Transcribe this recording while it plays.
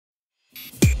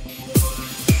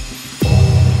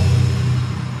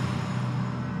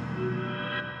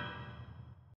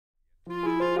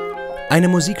Eine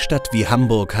Musikstadt wie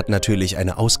Hamburg hat natürlich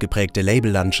eine ausgeprägte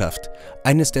Labellandschaft.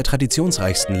 Eines der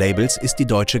traditionsreichsten Labels ist die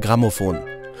Deutsche Grammophon.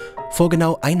 Vor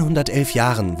genau 111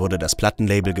 Jahren wurde das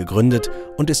Plattenlabel gegründet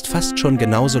und ist fast schon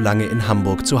genauso lange in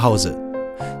Hamburg zu Hause.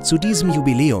 Zu diesem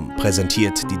Jubiläum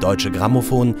präsentiert die Deutsche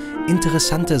Grammophon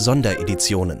interessante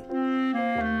Sondereditionen.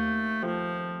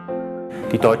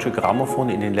 Die Deutsche Grammophon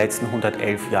in den letzten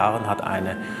 111 Jahren hat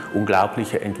eine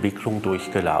unglaubliche Entwicklung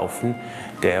durchgelaufen.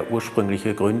 Der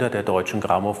ursprüngliche Gründer der Deutschen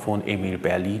Grammophon, Emil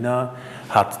Berliner,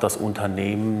 hat das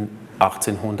Unternehmen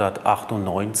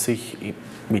 1898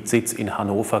 mit Sitz in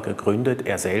Hannover gegründet.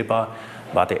 Er selber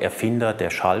war der Erfinder der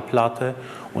Schallplatte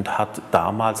und hat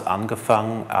damals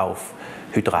angefangen, auf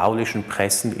hydraulischen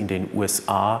Pressen in den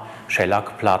USA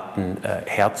Schellackplatten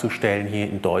herzustellen, hier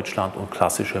in Deutschland, und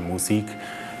klassische Musik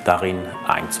darin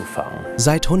einzufangen.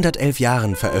 Seit 111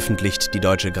 Jahren veröffentlicht die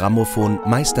Deutsche Grammophon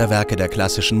Meisterwerke der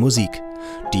klassischen Musik.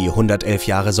 Die 111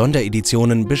 Jahre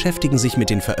Sondereditionen beschäftigen sich mit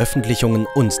den Veröffentlichungen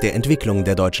und der Entwicklung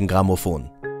der Deutschen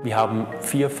Grammophon. Wir haben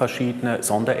 4 verschiedene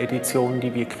Sondereditionen,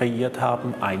 die wir kreiert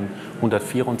haben. Ein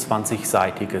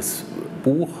 124-seitiges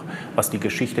Buch, was die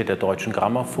Geschichte der Deutschen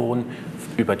Grammophon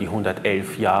über die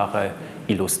 111 Jahre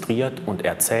illustriert und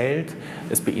erzählt.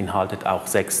 Es beinhaltet auch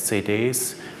 6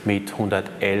 CDs mit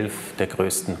 111 der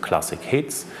größten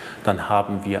Classic-Hits. Dann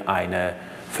haben wir eine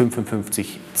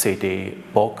 55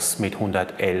 CD-Box mit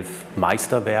 111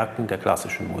 Meisterwerken der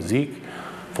klassischen Musik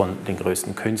von den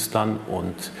größten Künstlern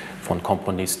und von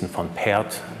Komponisten von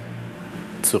Pärt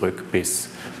zurück bis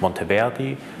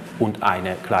Monteverdi, und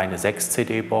eine kleine 6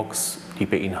 CD-Box, die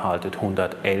beinhaltet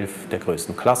 111 der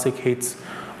größten Classic-Hits,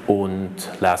 und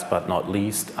last but not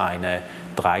least eine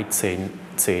 13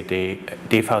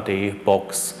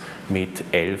 DVD-Box mit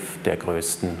 11 der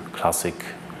größten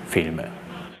Klassikfilme.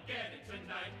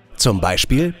 Zum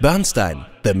Beispiel Bernstein,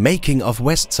 The Making of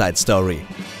West Side Story.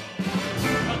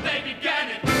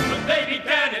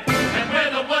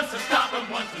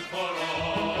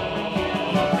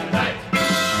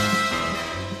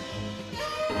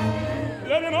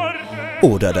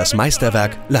 Oder das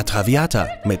Meisterwerk La Traviata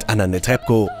mit Anna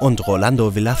Netrebko und Rolando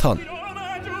Villazón.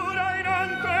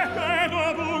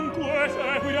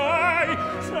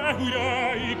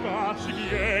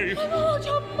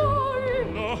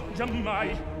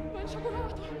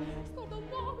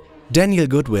 Daniel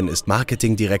Goodwin ist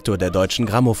Marketingdirektor der Deutschen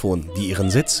Grammophon, die ihren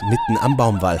Sitz mitten am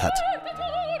Baumwall hat.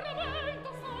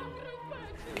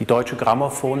 Die Deutsche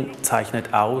Grammophon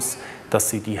zeichnet aus,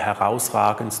 dass sie die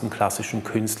herausragendsten klassischen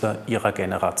Künstler ihrer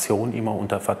Generation immer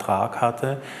unter Vertrag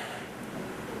hatte.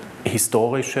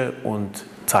 Historische und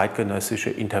zeitgenössische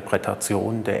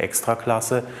Interpretationen der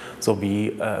Extraklasse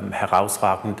sowie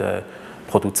herausragende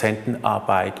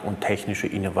Produzentenarbeit und technische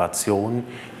Innovation,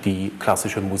 die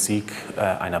klassische Musik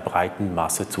einer breiten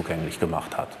Masse zugänglich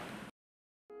gemacht hat.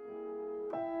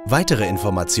 Weitere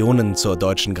Informationen zur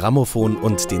Deutschen Grammophon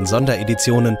und den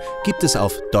Sondereditionen gibt es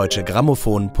auf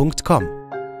deutschegrammophon.com.